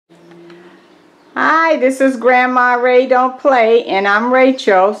Hi, this is Grandma Ray Don't Play, and I'm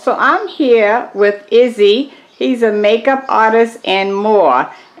Rachel. So I'm here with Izzy. He's a makeup artist and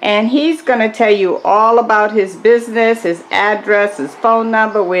more. And he's going to tell you all about his business, his address, his phone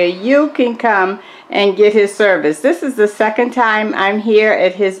number, where you can come and get his service. This is the second time I'm here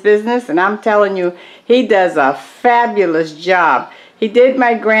at his business, and I'm telling you, he does a fabulous job. He did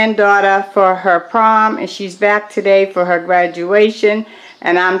my granddaughter for her prom, and she's back today for her graduation.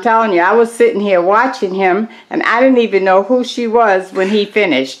 And I'm telling you, I was sitting here watching him, and I didn't even know who she was when he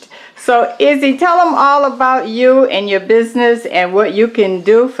finished. So, Izzy, tell them all about you and your business and what you can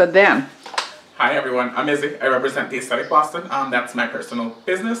do for them. Hi everyone, I'm Izzy. I represent the Aesthetic Boston. That's my personal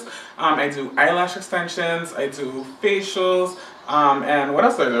business. I do eyelash extensions, I do facials, and what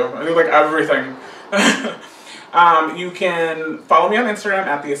else do I do? I do like everything. You can follow me on Instagram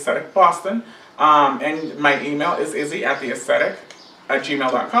at the Aesthetic Boston, and my email is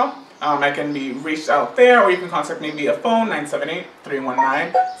izzy@theaesthetic@gmail.com. I can be reached out there, or you can contact me via phone,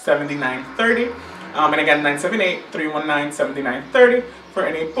 978-319-7930. And again, 978-319-7930 for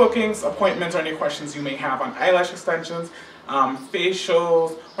any bookings, appointments, or any questions you may have on eyelash extensions,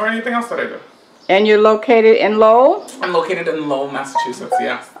 facials, or anything else that I do. And you're located in Lowell? I'm located in Lowell, Massachusetts,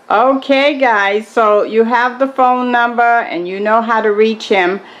 yes. Okay, guys, so you have the phone number and you know how to reach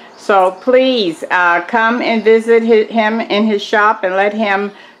him. So please come and visit him in his shop and let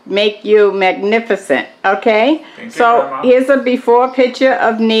him make you magnificent, okay? Thank you, so Grandma. Here's a before picture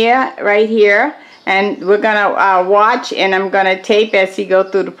of Nia right here. And we're going to watch, and I'm going to tape as he go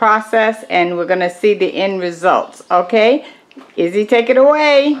through the process, and we're going to see the end results, okay? Izzy, take it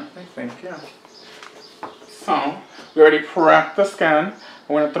away. Okay, thank you. So, we already prepped the skin.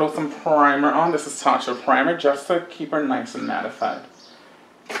 We're going to throw some primer on. This is Tatcha primer just to keep her nice and mattified.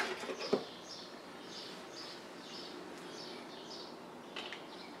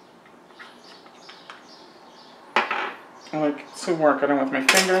 I like to work it in with my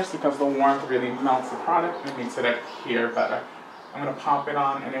fingers because the warmth really melts the product and makes it adhere better. I'm going to pop it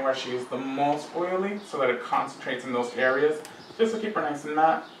on anywhere she is the most oily so that it concentrates in those areas just to keep her nice and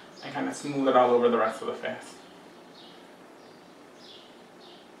matte and kind of smooth it all over the rest of the face.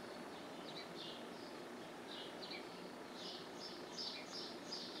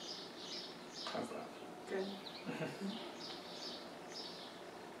 How's that? Good.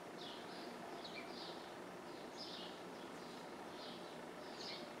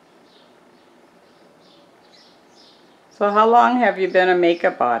 So how long have you been a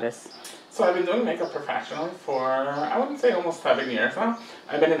makeup artist? So I've been doing makeup professionally for, I wouldn't say almost 7 years now.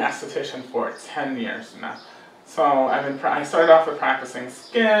 I've been an esthetician for 10 years now. So I started off with practicing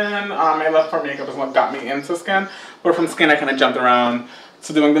skin. My love for makeup is what got me into skin. But from skin I kind of jumped around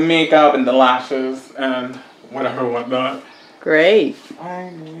to doing the makeup and the lashes and whatnot. Great.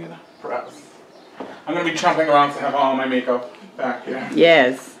 I need press. I'm going to be jumping around to have all my makeup back here.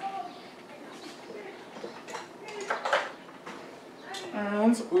 Yes.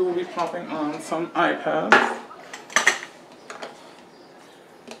 And we will be popping on some eye pads.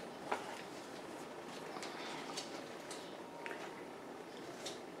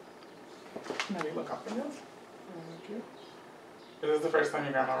 Maybe look up for this. Thank you. Is this the first time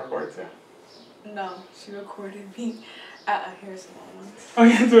your grandma recorded you? No, she recorded me at a hair salon once. Oh,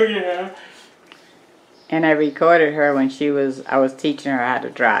 you're doing your hair? And I recorded her when I was teaching her how to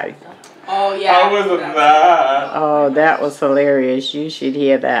drive. Oh, yeah. How was that? Oh, that was hilarious. You should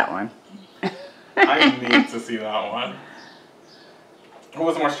hear that one. I need to see that one. Who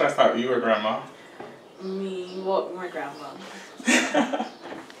was more stressed out, you or Grandma? Me. Well, my grandma.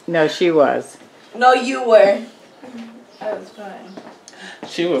 No, she was. No, you were. That was fine.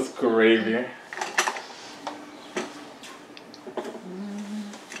 She was gravy.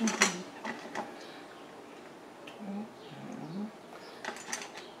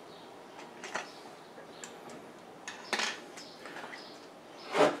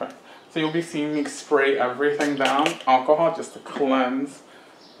 Perfect. So you'll be seeing me spray everything down, alcohol just to cleanse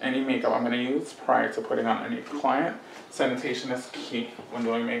any makeup I'm going to use prior to putting on any client. Sanitation is key when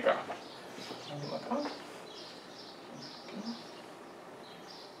doing makeup. Look up.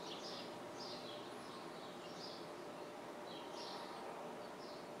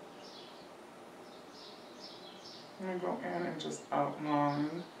 I'm going to go in and just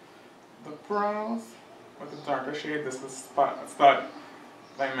outline the brows with a darker shade. This is Spot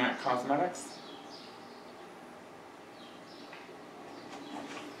by MAC Cosmetics.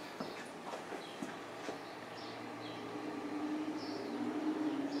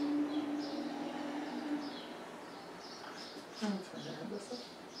 Thank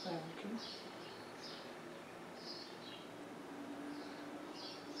you.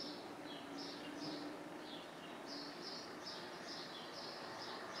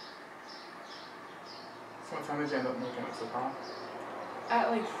 So what time did you end up making it to prom? At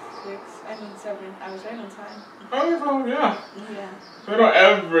like 7. I was right on time. Oh, yeah. Yeah. I know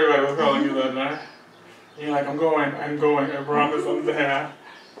everybody was calling you that night. You're like, I'm going, I promise I'm there.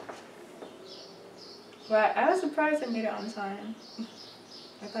 But I was surprised I made it on time.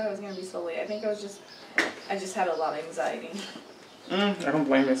 I thought it was gonna be so late. I think I just had a lot of anxiety. I don't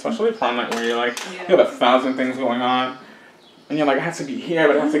blame you, especially prom night where you're like, Yeah. you have 1,000 things going on. And you're like, I have to be here,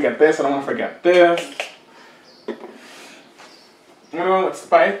 but I have to get this, I don't want to forget this. I'm going to go with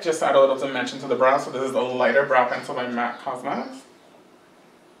Spike, just to add a little dimension to the brow. So this is the lighter brow pencil by MAC Cosmetics.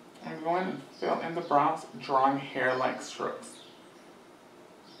 I'm going to fill in the brows, drawing hair-like strokes.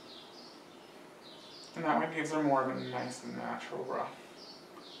 And that way it gives her more of a nice natural brow.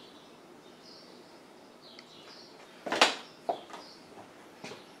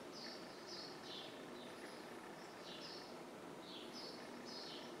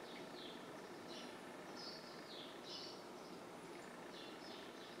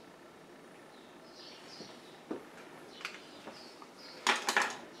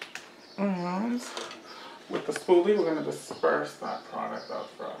 And with the spoolie, we're going to disperse that product out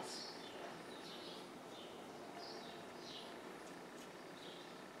for us.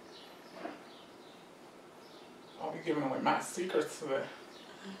 I'll be giving away my secrets today.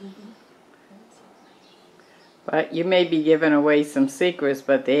 But you may be giving away some secrets,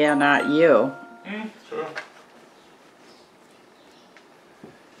 but they are not you. True.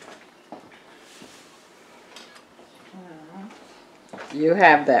 You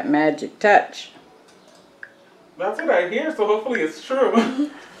have that magic touch. That's what I hear, so hopefully it's true.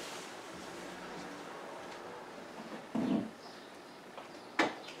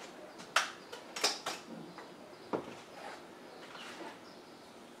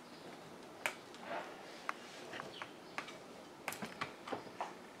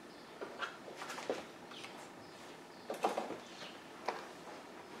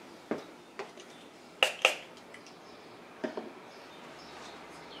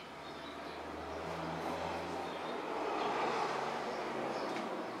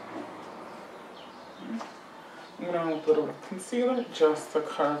 I'm going to with a little bit of concealer just to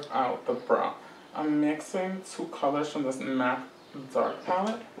curve out the brow. I'm mixing 2 colors from this MAC dark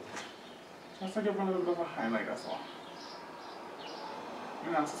palette just to give a little bit of a highlight as well.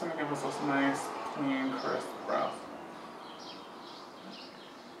 And that's just going to give us those nice, clean, crisp brows.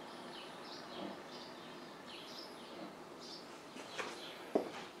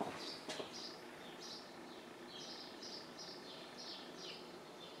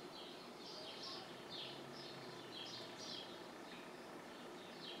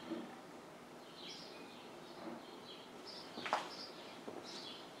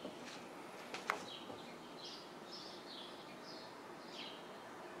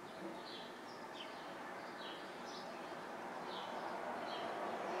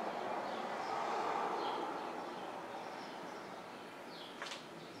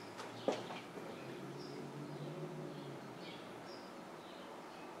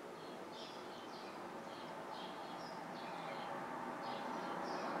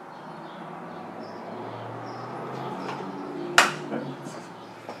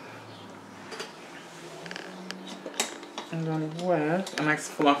 And then with a nice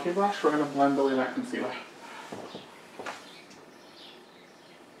fluffy brush, we're going to blend away that concealer.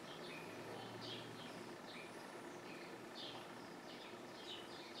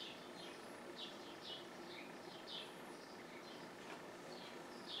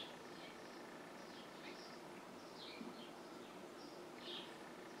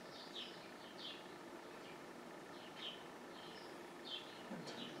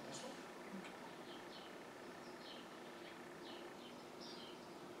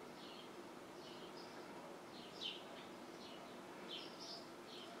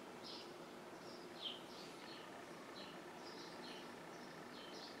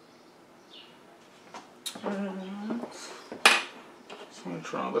 And just want to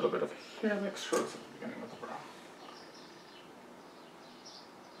draw a little bit of hair-like strokes at the beginning of the brow.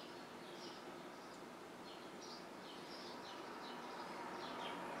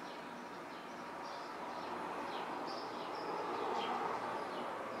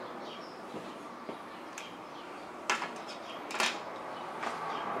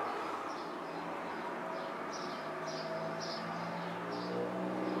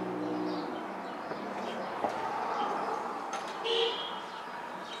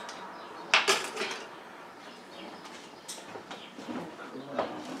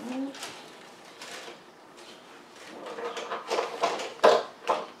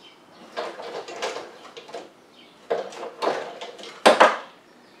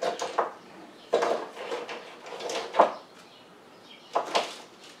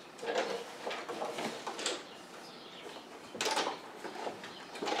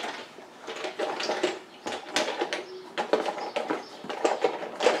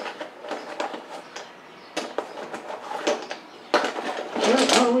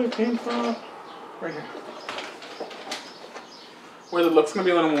 NuWave paint pot. Right here. Where the look's going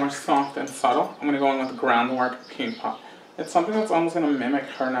to be a little more soft and subtle, I'm going to go in with the Groundwork paint pot. It's something that's almost going to mimic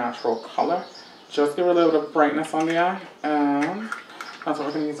her natural color. Just give her a little bit of brightness on the eye. And that's what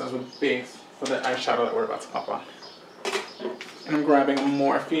we're going to use as a base for the eyeshadow that we're about to pop on. And I'm grabbing a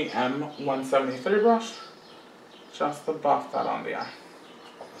Morphe M173 brush just to buff that on the eye.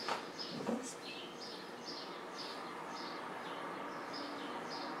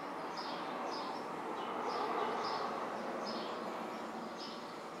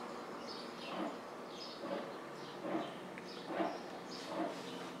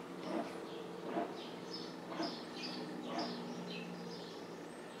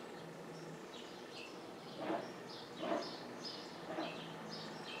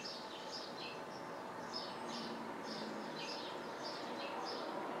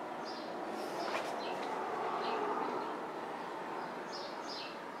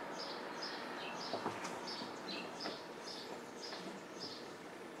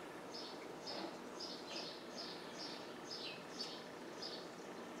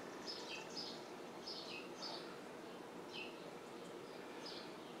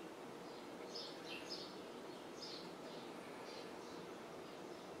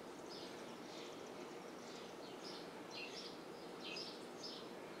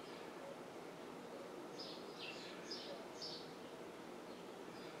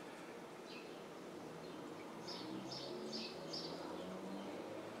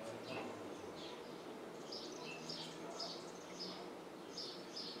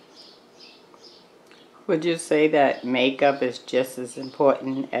 Would you say that makeup is just as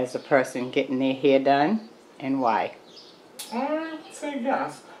important as a person getting their hair done, and why? I would say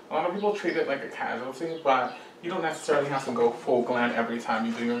yes. A lot of people treat it like a casualty, but you don't necessarily have to go full glam every time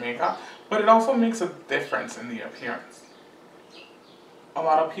you do your makeup. But it also makes a difference in the appearance. A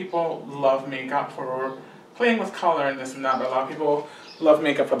lot of people love makeup for playing with color and this and that, but a lot of people love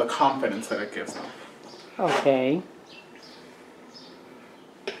makeup for the confidence that it gives them. Okay.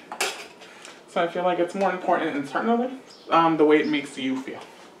 So I feel like it's more important internally, the way it makes you feel.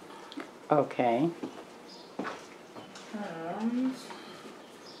 Okay. And move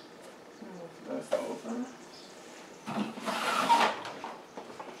this over.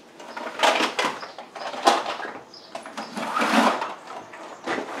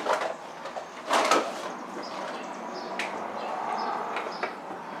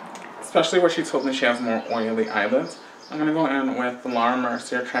 Especially where she told me she has more oily eyelids. I'm going to go in with the Laura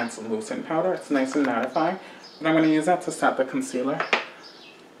Mercier Translucent Powder. It's nice and mattifying. And I'm going to use that to set the concealer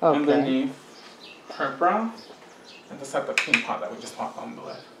underneath her brow. And to set the paint pot that we just popped on the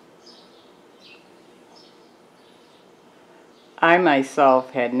lid. I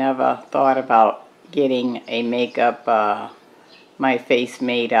myself had never thought about getting a makeup, my face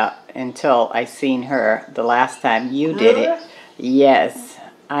made up until I seen her the last time you did it. Yes.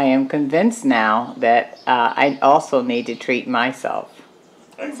 I am convinced now that I also need to treat myself.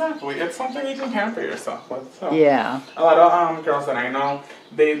 Exactly. It's something you can pamper yourself with. So. Yeah. A lot of girls that I know,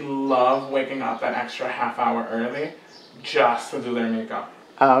 they love waking up that extra half hour early just to do their makeup.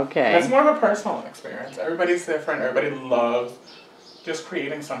 Okay. And it's more of a personal experience. Everybody's different. Everybody loves just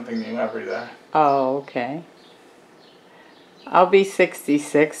creating something new every day. Oh, okay. I'll be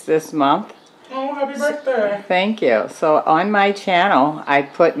 66 this month. Oh, happy birthday. Thank you. So on my channel, I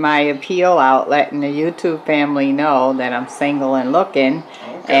put my appeal out, letting the YouTube family know that I'm single and looking.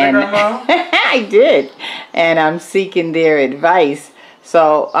 Okay, and Grandma. I did. And I'm seeking their advice.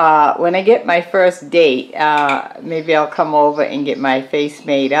 So when I get my first date, maybe I'll come over and get my face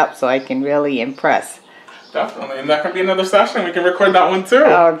made up so I can really impress. Definitely. And that can be another session. We can record that one too.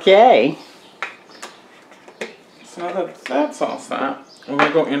 Okay. So now that that's all set, we're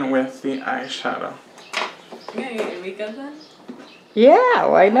going to go in with the eyeshadow. You gonna get your makeup done? Yeah,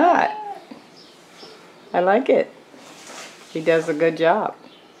 why not? I like it. She does a good job.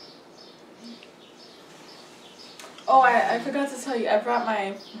 Oh, I forgot to tell you. I brought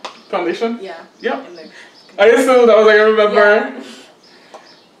my... Foundation? Yeah. Yep. In the... I assumed. I was like, I remember. Yeah.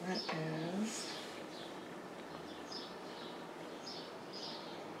 That is...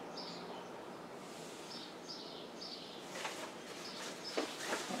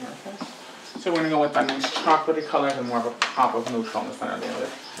 So we're going to go with that nice chocolatey color and more of a pop of neutral in the center of the lid.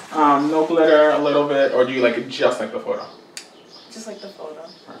 No glitter, a little bit, or do you like it just like the photo? Just like the photo.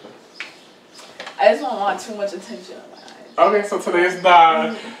 Perfect. I just don't want too much attention on my eyes. Okay, so today's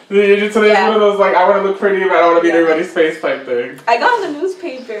today's one of those like I want to look pretty but I don't want to be in everybody's face type thing. I got on the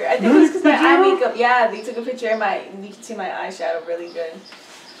newspaper. I think it was because my eye makeup. Yeah, they took a picture of my. You can see my eyeshadow really good.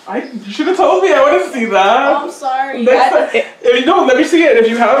 You should have told me. I want to see that. Oh, I'm sorry. If you don't, let me see it if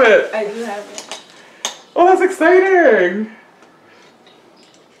you have it. I do have it. Oh, that's exciting.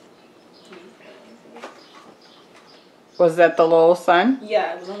 Was that the Lowell son?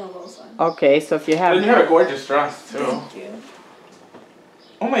 Yeah, it was on the Lowell son. Okay, so if you have... And you had a gorgeous dress, too. Thank you.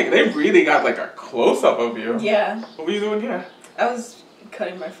 Oh my, they really got like a close-up of you. Yeah. What were you doing here? I was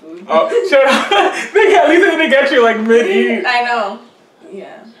cutting my food. Oh, shut up. At least they didn't get you like mid-eat. I know.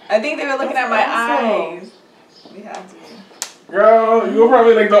 Yeah. I think they were looking at my eyes. We had to. Girl, you were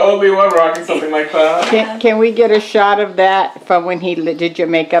probably like the only one rocking something like that. Can we get a shot of that from when he did your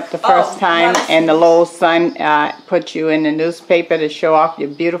makeup the first time and the Lowell son put you in the newspaper to show off your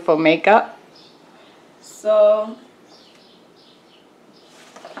beautiful makeup? So...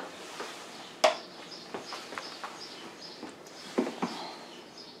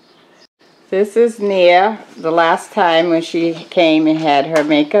 This is Nia, the last time when she came and had her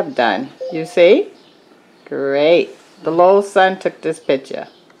makeup done. You see? Great. The Lowell son took this picture.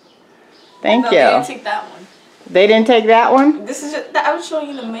 Thank you. They didn't take that one. They didn't take that one? This is just, I was showing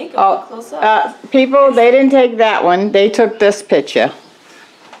you the makeup close up. People, they didn't take that one. They took this picture.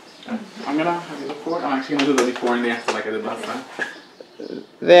 I'm gonna have you look for it. I'm actually gonna do the before and the after like I did last time.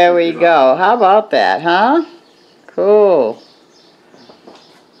 There we go. How about that, huh? Cool.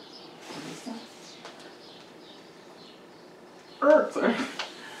 Sorry.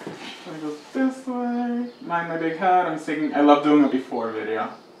 I go this way. Mind my big head. I'm singing. I love doing a before video.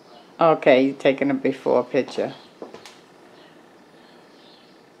 Okay, you're taking a before picture.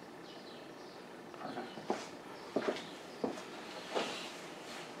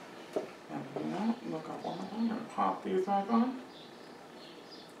 Look up one more. I'm gonna pop these back on.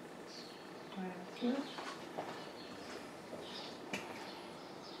 Thank you.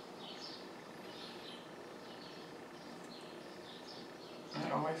 I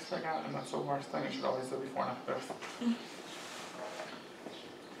always forget, and that's the worst thing. You should always do before and after. So I'm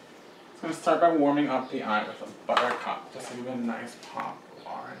going to start by warming up the eye with a buttercup, just to give it a nice pop of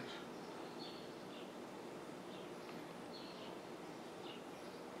orange.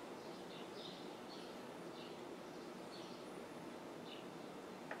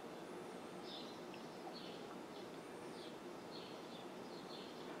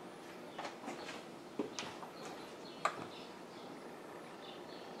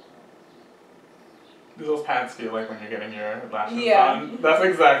 Do those pads feel like when you're getting your lashes done? That's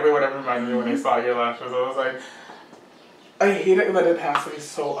exactly what it reminded me when I saw your lashes. I was like, I hate it that it has to be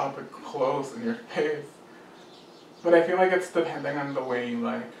so up and close in your face. But I feel like it's depending on the way you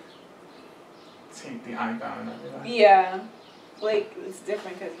like take the eye down and everything. Yeah. Like, it's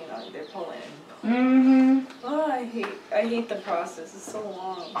different because, you know, they're pulling. Mm-hmm. Oh, I hate the process. It's so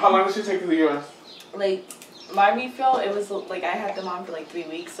long. How long did she take to the US? Like, my refill, it was like I had them on for like 3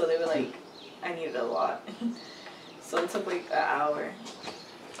 weeks, so they were like, I needed a lot. So it took like an hour.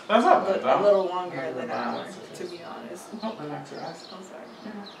 That's not bad, though. A little longer than an hour, to be honest. Oh, relax your eyes. I'm sorry.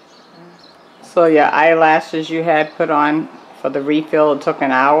 So your eyelashes you had put on for the refill, it took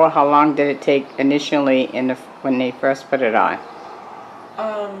an hour. How long did it take initially when they first put it on?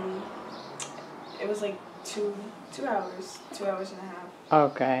 It was like 2 hours, 2 hours and a half.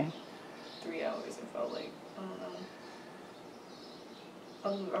 Okay. 3 hours, it felt like. I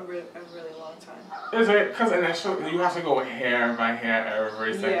don't know. A really long time. Is it because initially you have to go hair by hair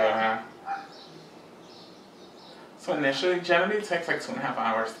every single hair? So initially, generally it takes like 2.5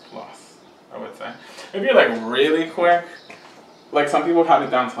 hours plus, I would say. If you're like really quick, like some people have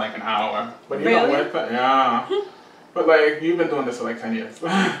it down to like an hour. But you know with it, yeah. But like you've been doing this for like 10 years.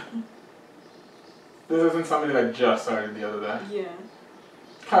 This isn't somebody that just started the other day. Yeah.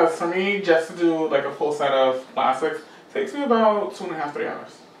 Because for me, just to do like a full set of plastics takes me about 2.5, 3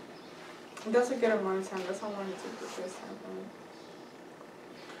 hours. That's a good amount of time. That's how long it took the first time for me.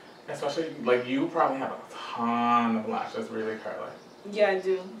 Especially, like, you probably have a ton of lashes really curly. Yeah, I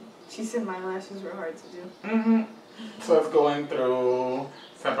do. She said my lashes were hard to do. Mm-hmm. So it's going through,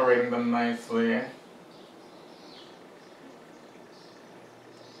 separating them nicely.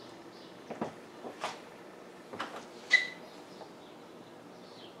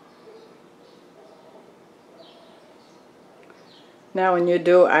 Now when you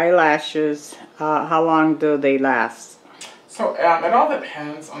do eyelashes, how long do they last? So it all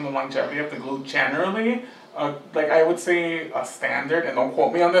depends on the longevity of the glue. Generally, like I would say a standard, and don't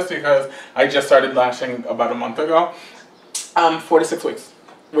quote me on this because I just started lashing about a month ago, 4 to 6 weeks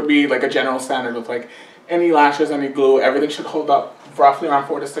would be like a general standard with like any lashes, any glue, everything should hold up roughly around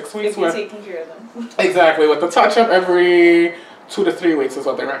 4 to 6 weeks. If you're taking care of them. Exactly, with the touch-up every 2 to 3 weeks is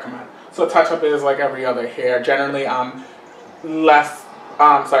what they recommend. So touch-up is like every other hair. Generally, less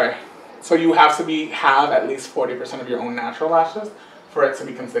Sorry. So you have to have at least 40% of your own natural lashes for it to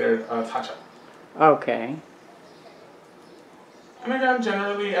be considered a touch-up. Okay. And again,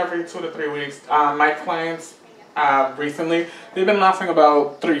 generally every 2 to 3 weeks. My clients recently, they've been lasting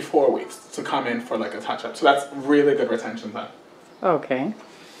about 3-4 weeks to come in for like a touch-up. So that's really good retention time. Okay.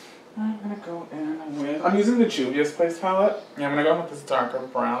 I'm gonna go in with, I'm using the Juvia's Place palette. Yeah, I'm gonna go in with this darker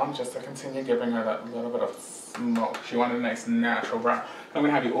brown just to continue giving her that little bit of smoke. She wanted a nice natural brown. I'm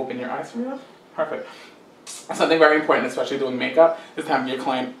gonna have you open your eyes for me. Perfect. Something very important, especially doing makeup, is to have your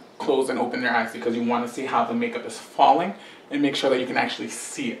client close and open their eyes because you want to see how the makeup is falling and make sure that you can actually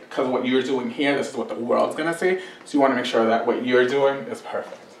see it. Because what you're doing here, this is what the world's gonna see. So you want to make sure that what you're doing is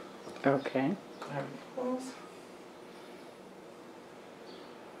perfect. Okay. Close.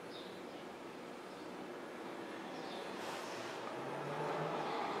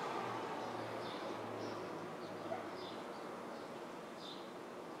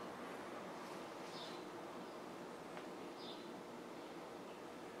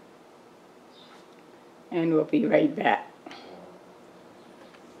 And we'll be right back.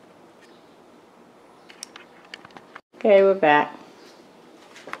 Okay, we're back.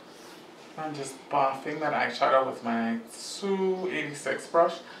 I'm just buffing that eyeshadow with my 286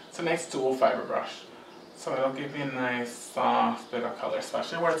 brush. It's a nice dual fiber brush. So it'll give me a nice soft bit of color,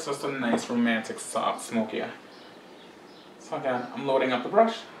 especially where it's just a nice romantic soft smoky eye. So again, I'm loading up the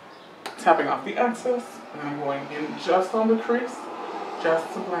brush, tapping off the excess, and I'm going in just on the crease,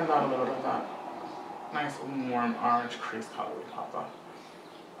 just to blend out a little bit of that nice warm orange crease color we popped off.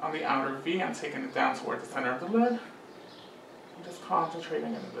 On the outer V, I'm taking it down towards the center of the lid. I'm just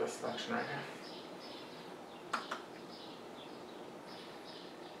concentrating in this section right here.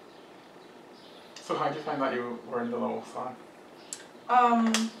 So how'd you find out you were in the Lowell song?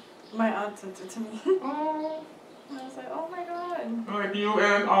 My aunt sent it to me. Oh. And I was like, oh my god. Like you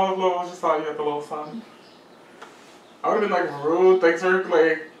and all of Lowell just saw you at the Lowell song. I would have been like rude. Thanks for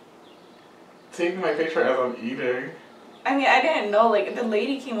like taking my picture as I'm eating. I mean, I didn't know. Like, the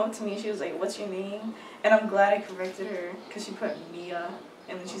lady came up to me and she was like, what's your name? And I'm glad I corrected her because she put Mia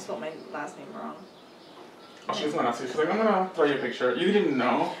and then she spelled my last name wrong. Oh, she was gonna ask you. She's like, I'm gonna throw you a picture. You didn't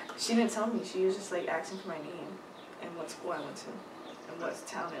know? She didn't tell me. She was just like asking for my name and what school I went to and what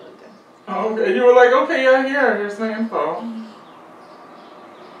town I lived in. Oh, okay. You were like, okay, yeah, here's my info.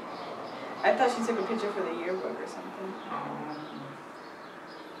 I thought she took a picture for the yearbook or something.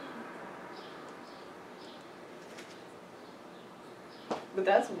 But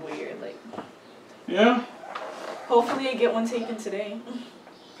that's weird, like. Yeah. Hopefully I get one taken today.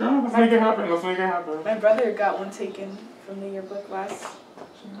 Girl, let's make it happen. Let's make it happen. My brother got one taken from the yearbook last,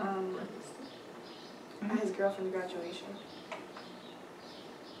 at his girlfriend's graduation.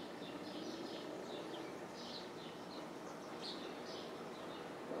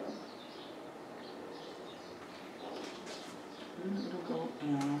 It'll go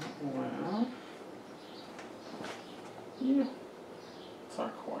in well. Yeah.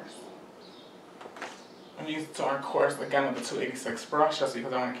 Dark horse. I'm using dark horse again with the 286 brush just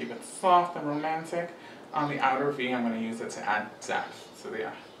because I want to keep it soft and romantic. On the outer V, I'm going to use it to add depth to the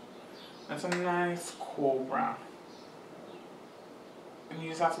eye. It's a nice cool brown. And you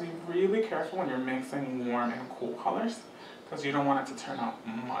just have to be really careful when you're mixing warm and cool colors because you don't want it to turn out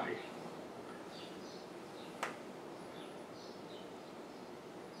muddy.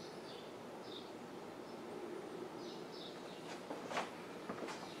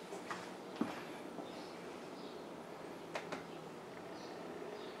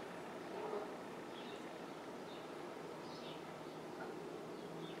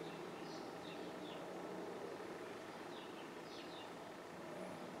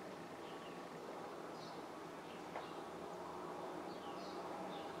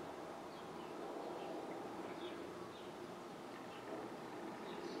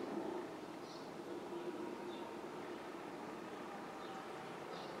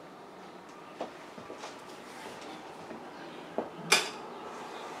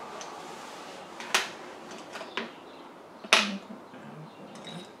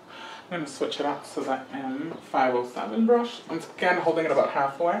 I'm going to switch it up to the M507 brush. I'm again holding it about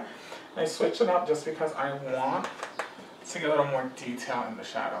halfway. I switch it up just because I want to get a little more detail in the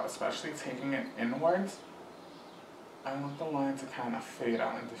shadow, especially taking it inwards. I want the line to kind of fade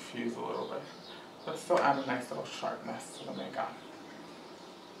out and diffuse a little bit, but still add a nice little sharpness to the makeup.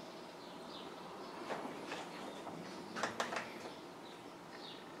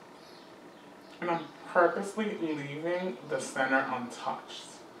 And I'm purposely leaving the center untouched.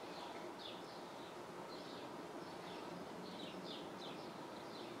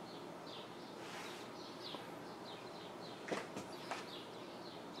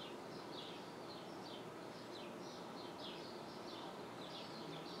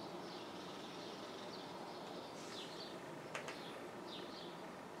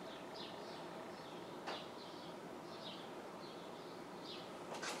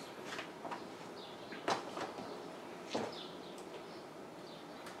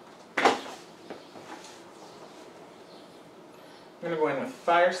 I'm going to go in with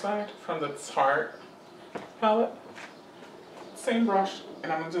Fireside from the Tarte palette. Same brush,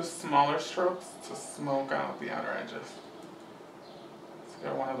 and I'm going to do smaller strokes to smoke out the outer edges. So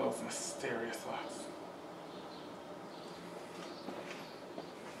they're one of those mysterious looks.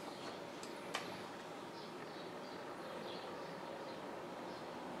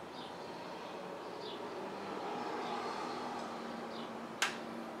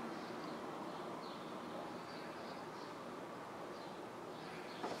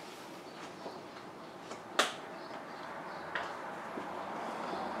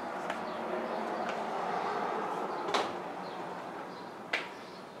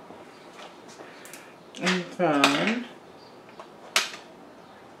 And then,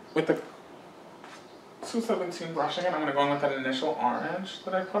 with the 217 brush again, I'm going to go in with that initial orange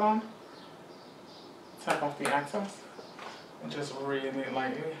that I put on. Tap off the excess, and just really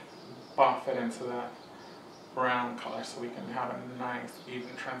lightly buff it into that brown color so we can have a nice,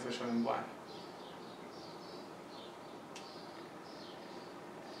 even transition and blend.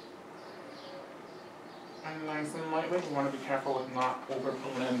 And nice and lightly, you want to be careful with not over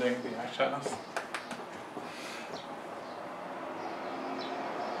blending the eyeshadows.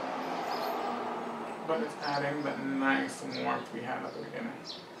 But it's adding that nice warmth we had at the beginning.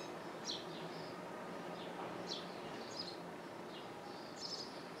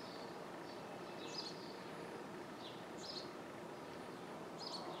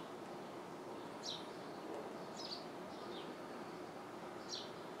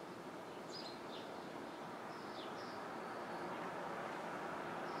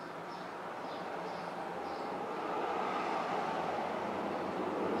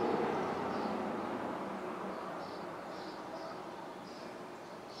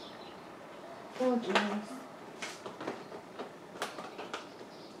 Oh, geez.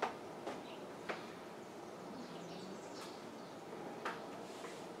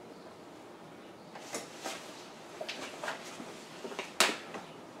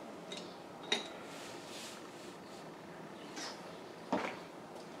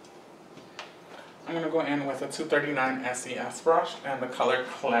 I'm going to go in with a 239 SES brush and the color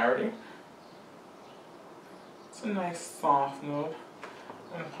Clarity. It's a nice soft nude.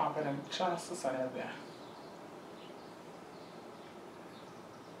 I'm going to pop it in just the center of there.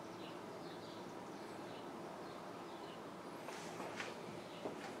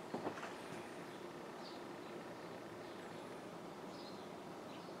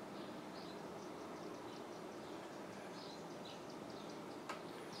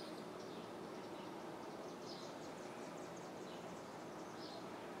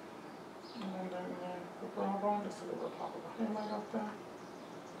 And then the brow bone, just a little pop of the highlight up there.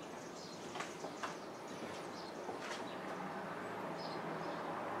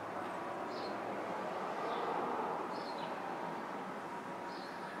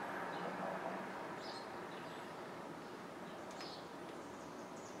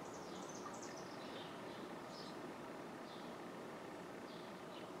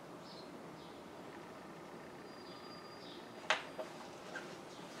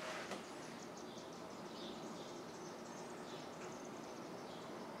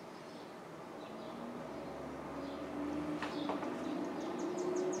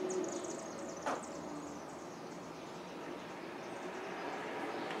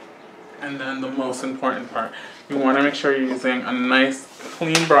 And then the most important part, you want to make sure you're using a nice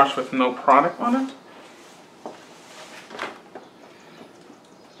clean brush with no product on it.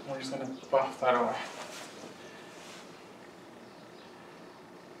 We're just going to buff that away.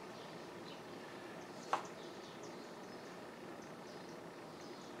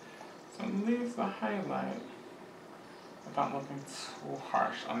 So it leaves the highlight without looking too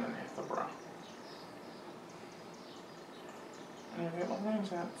harsh underneath the brow. And if you arrange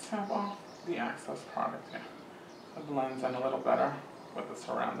that, tap off the excess product here. It blends in a little better with the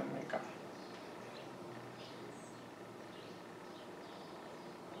surrounding makeup.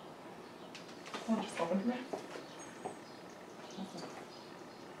 Oh, just open to me.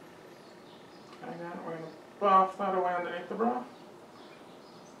 And then we're going to buff that away underneath the brow.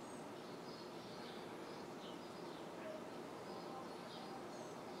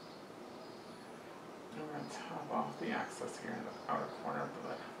 And we're going to tap off the excess here in the outer corner of the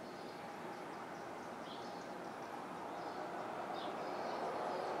lid.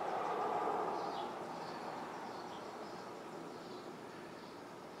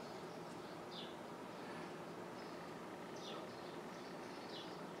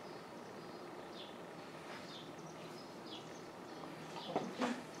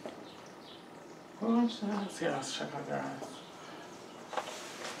 Let's see, let's check out their eyes.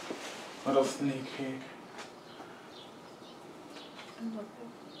 Little sneak peek.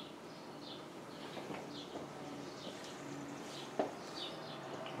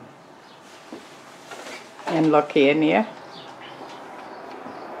 And look here near.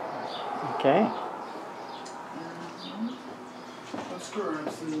 Okay. Let's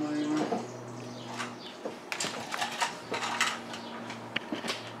grab some liner.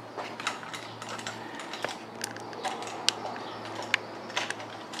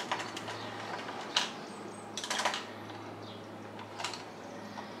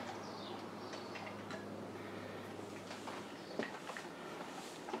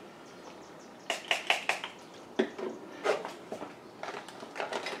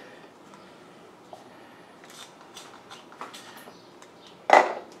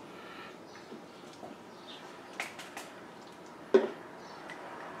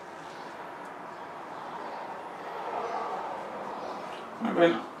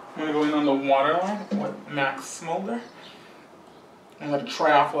 I'm gonna go in on the waterline with Max Smolder. And let it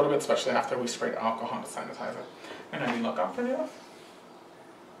dry off a little bit, especially after we sprayed alcohol to sanitize it. And then we look out for the off.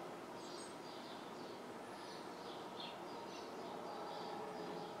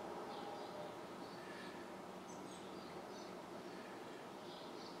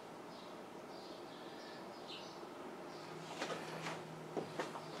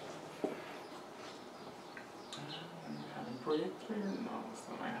 Breathe through your nose,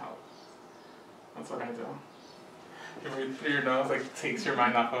 that might help. That's what I do. You breathe through your nose, like takes your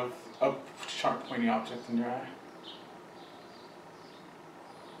mind off of a sharp, pointy object in your eye.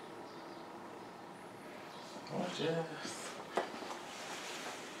 Gorgeous.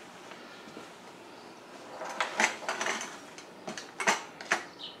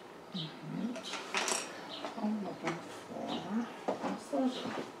 I'm looking for massage.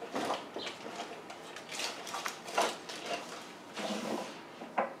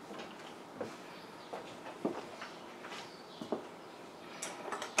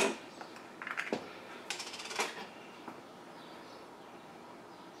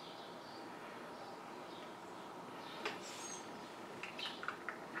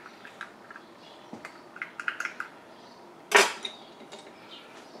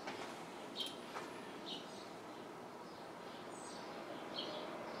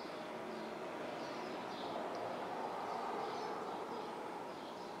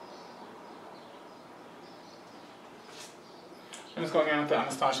 I'm just going in with the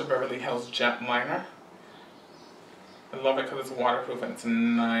Anastasia Beverly Hills Jet Liner. I love it because it's waterproof and it's a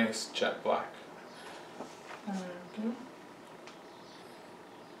nice jet black. Okay.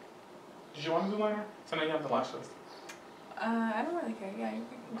 Did you want to do liner? So now you have the lashes. I don't really care. Yeah, you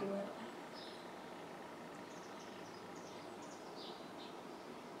can do it.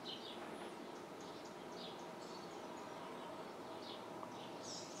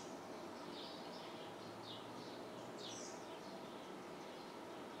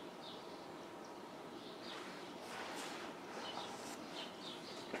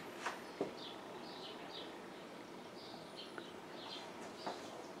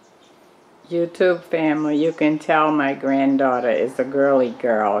 YouTube family, you can tell my granddaughter is a girly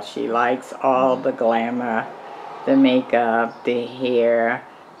girl. She likes all the glamour, the makeup, the hair,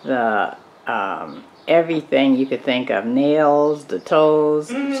 the everything you could think of, nails, the toes.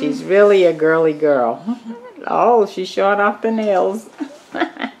 She's really a girly girl. Oh, she showed off the nails.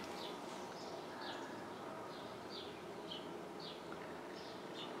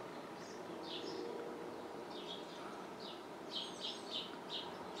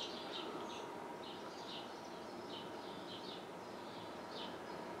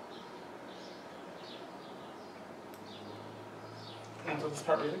 I'm going to do this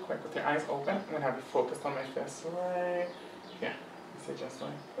part really quick with your eyes open. I'm going to have you focused on my fist right here. So just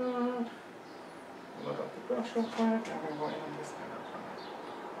like that. Look up the brush real quick. I'm going to go in on this kind of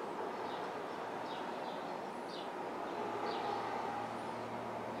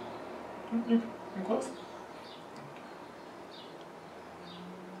corner. You close?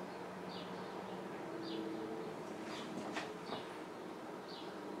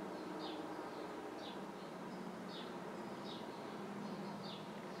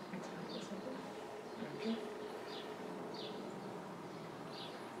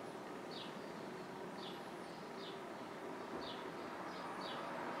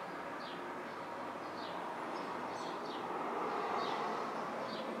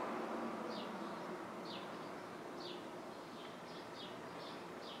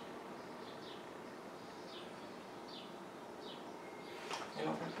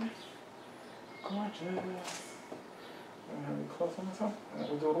 Gorgeous. I'm going to have you close on myself. And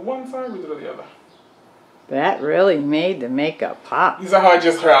we'll do it to one side, we'll do it to the other. That really made the makeup pop. You saw how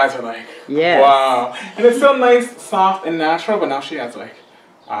just her eyes are like, yes. Wow. And it's still nice, soft, and natural, but now she has like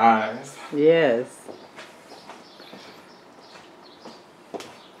eyes. Yes.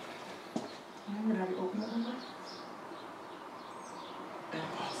 I'm gonna have you open it. And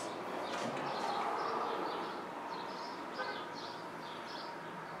pause.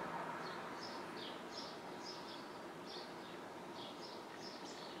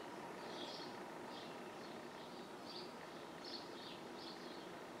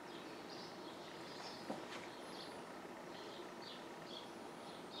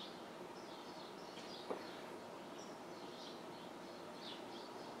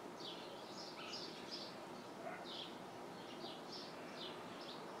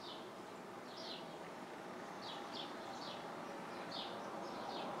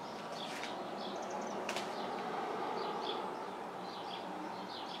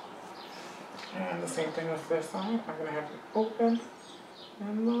 And the same thing with this side. I'm going to have it open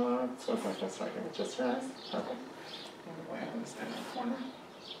and look. So if I just right here with just your eyes. Perfect. I'm going to go ahead and stand in the corner.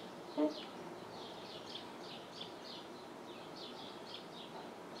 Oop.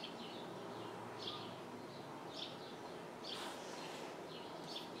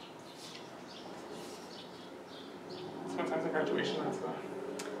 Sometimes the graduation is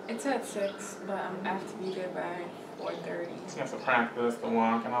It's at 6, but I have to be there by 4:30. you have to practice the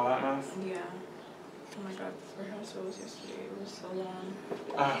walk and all that mess. Yeah. Oh my god, the rehearsal was yesterday. It was so long.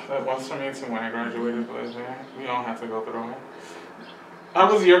 That was for me too when I graduated, believe me. We all had to go through it.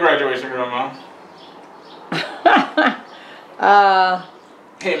 How was your graduation, Grandma?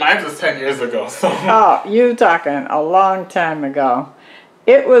 Hey, mine was 10 years ago, so. Oh, you talking a long time ago.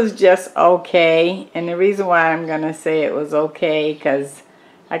 It was just okay, and the reason why I'm going to say it was okay, because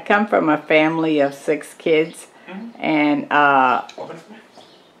I come from a family of 6 kids, and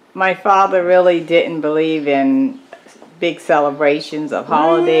my father really didn't believe in big celebrations of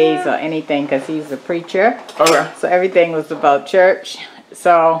holidays or anything, because he's a preacher. Okay. So everything was about church.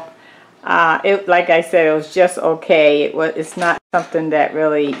 So like I said, it was just okay. It's not something that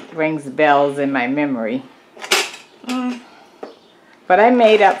really rings bells in my memory. But I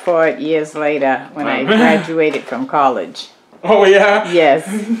made up for it years later when I graduated from college. Oh, yeah? Yes,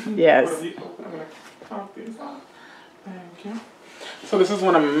 yes. I'm going to pop these off. Thank you. So this is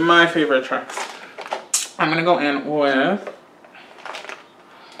one of my favorite tricks. I'm going to go in with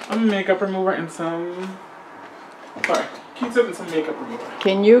a makeup remover and some, sorry, Q-tip and some makeup remover.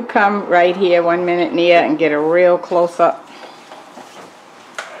 Can you come right here 1 minute, Nia, and get a real close-up?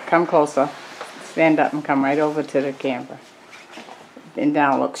 Come closer. Stand up and come right over to the camera. And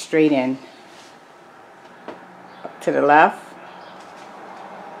down, look straight in. To the left.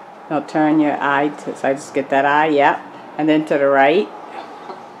 Now turn your eye, so I just get that eye, yep. And then to the right.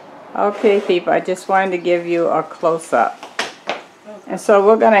 Okay, people, I just wanted to give you a close-up. And so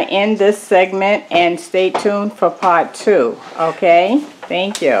we're going to end this segment and stay tuned for part 2, okay?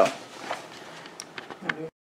 Thank you.